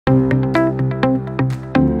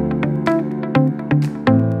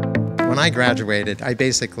I graduated, I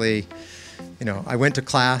basically, I went to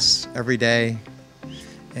class every day,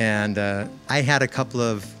 and I had a couple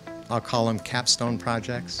of, I'll call them capstone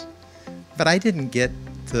projects, but I didn't get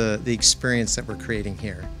the experience that we're creating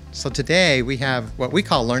here. So today we have what we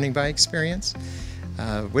call learning by experience.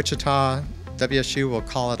 Wichita, WSU will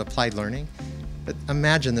call it applied learning. But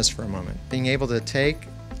imagine this for a moment, being able to take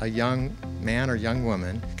a young man or young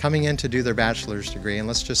woman coming in to do their bachelor's degree, and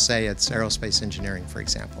let's just say it's aerospace engineering, for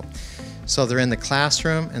example. So they're in the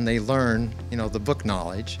classroom and they learn, the book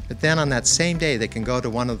knowledge, but then on that same day they can go to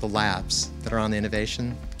one of the labs that are on the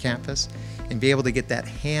innovation campus and be able to get that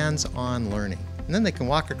hands-on learning. And then they can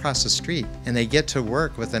walk across the street and they get to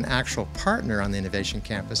work with an actual partner on the innovation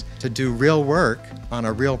campus to do real work on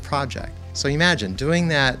a real project. So imagine doing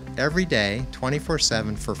that every day,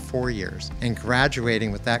 24/7 for 4 years and graduating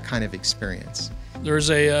with that kind of experience. There's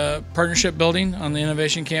a partnership building on the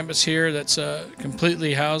innovation campus here that's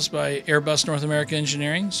completely housed by Airbus North America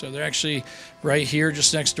Engineering. So they're actually right here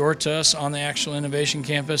just next door to us on the actual innovation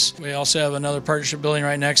campus. We also have another partnership building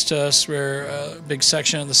right next to us where a big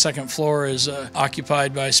section of the second floor is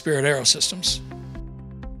occupied by Spirit Aerosystems.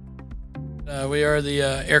 We are the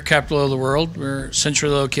air capital of the world. We're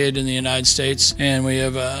centrally located in the United States, and we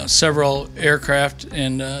have several aircraft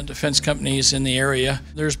and defense companies in the area.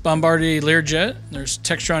 There's Bombardier Learjet, there's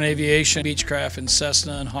Textron Aviation, Beechcraft, and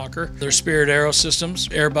Cessna and Hawker. There's Spirit Aerosystems,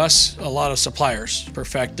 Airbus, a lot of suppliers,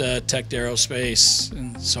 Perfecta, Tech Aerospace,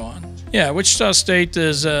 and so on. Yeah, Wichita State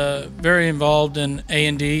is very involved in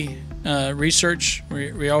A&D research.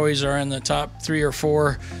 We always are in the top 3 or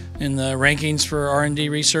 4 in the rankings for R&D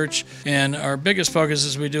research, and our biggest focus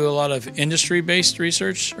is we do a lot of industry-based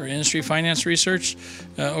research or industry finance research.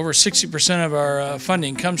 Over 60% of our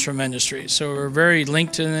funding comes from industry, so we're very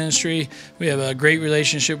linked to the industry. We have a great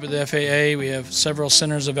relationship with the FAA. We have several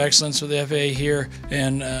centers of excellence with the FAA here,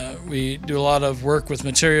 and we do a lot of work with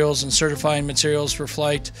materials and certifying materials for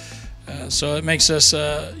flight. So it makes us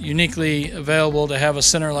uniquely available to have a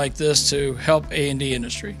center like this to help A&D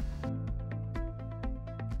industry.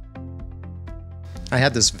 I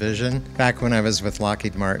had this vision back when I was with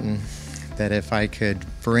Lockheed Martin that if I could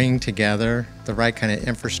bring together the right kind of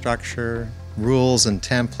infrastructure, rules and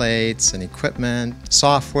templates and equipment,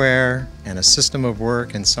 software and a system of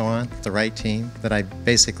work and so on, the right team, that I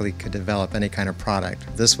basically could develop any kind of product.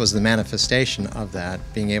 This was the manifestation of that,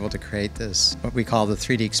 being able to create this, what we call the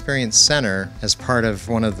 3D Experience Center, as part of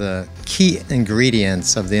one of the key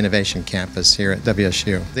ingredients of the Innovation Campus here at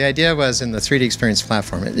WSU. The idea was in the 3D Experience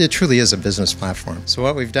platform, it truly is a business platform. So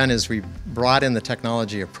what we've done is we brought in the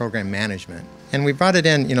technology of program management. And we brought it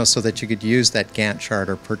in, so that you could use that Gantt chart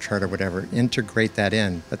or PERT chart or whatever, integrate that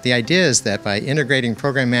in. But the idea is that by integrating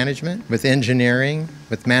program management with engineering,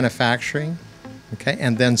 with manufacturing, okay,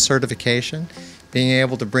 and then certification, being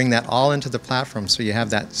able to bring that all into the platform so you have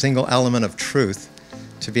that single element of truth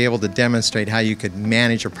to be able to demonstrate how you could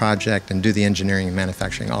manage a project and do the engineering and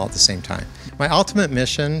manufacturing all at the same time. My ultimate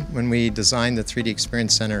mission when we designed the 3D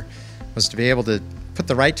Experience Center was to be able to put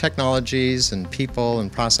the right technologies and people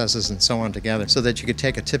and processes and so on together so that you could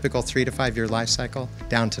take a typical 3 to 5 year life cycle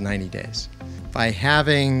down to 90 days. By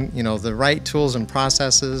having the right tools and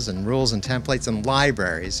processes and rules and templates and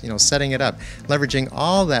libraries, setting it up, leveraging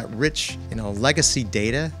all that rich legacy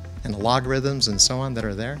data and logarithms and so on that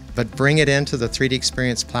are there, but bring it into the 3D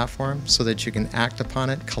Experience platform so that you can act upon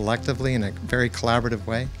it collectively in a very collaborative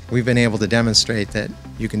way. We've been able to demonstrate that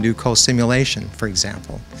you can do co-simulation, for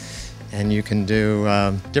example. And you can do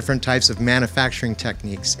different types of manufacturing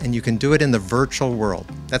techniques, and you can do it in the virtual world.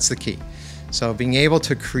 That's the key. So being able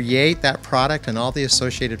to create that product and all the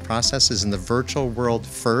associated processes in the virtual world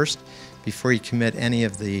first before you commit any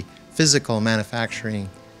of the physical manufacturing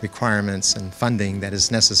requirements and funding that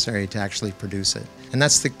is necessary to actually produce it. And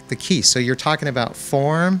that's the key. So you're talking about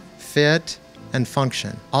form, fit, and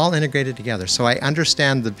function, all integrated together. So I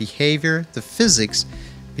understand the behavior, the physics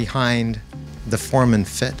behind the form and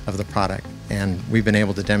fit of the product, and we've been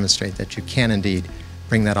able to demonstrate that you can indeed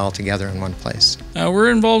bring that all together in one place.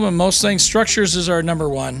 We're involved in most things. Structures is our number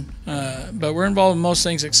one, but we're involved in most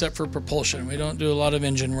things except for propulsion. We don't do a lot of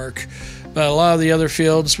engine work, but a lot of the other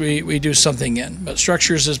fields we do something in. But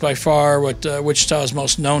structures is by far what Wichita is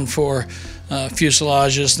most known for.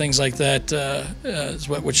 Fuselages, things like that is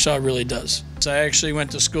what Wichita really does. So I actually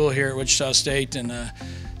went to school here at Wichita State and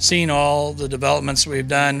seeing all the developments we've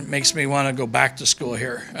done makes me want to go back to school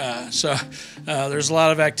here. There's a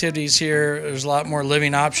lot of activities here. There's a lot more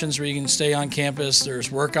living options where you can stay on campus.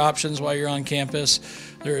 There's work options while you're on campus.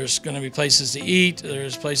 There's going to be places to eat.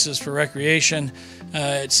 There's places for recreation.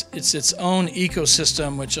 It's its own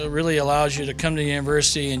ecosystem, which really allows you to come to the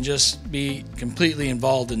university and just be completely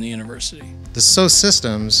involved in the university. Dassault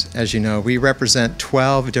Systems, as you know, we represent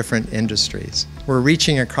 12 different industries. We're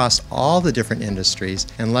reaching across all the different industries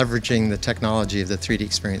and leveraging the technology of the 3D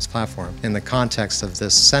Experience platform in the context of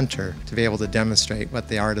this center to be able to demonstrate what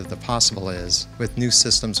the art of the possible is with new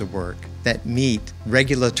systems of work that meet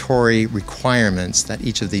regulatory requirements that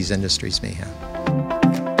each of these industries may have.